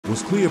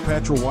Was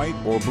Cleopatra white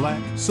or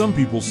black? Some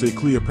people say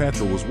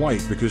Cleopatra was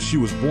white because she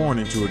was born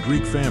into a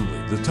Greek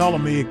family, the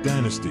Ptolemaic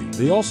dynasty.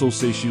 They also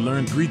say she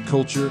learned Greek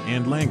culture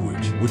and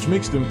language, which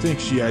makes them think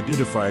she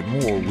identified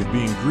more with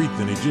being Greek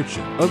than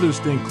Egyptian. Others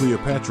think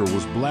Cleopatra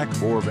was black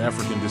or of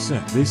African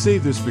descent. They say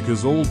this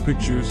because old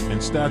pictures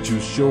and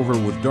statues show her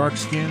with dark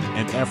skin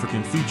and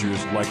African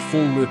features like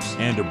full lips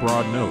and a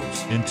broad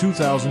nose. In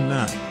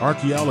 2009,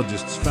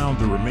 archaeologists found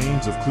the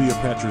remains of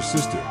Cleopatra's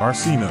sister,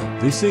 Arsinoe.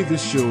 They say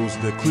this shows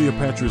that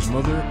Cleopatra's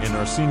mother and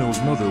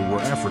Arsinoe's mother were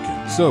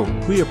African. So,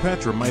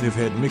 Cleopatra might have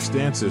had mixed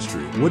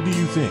ancestry. What do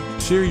you think?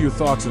 Share your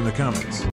thoughts in the comments.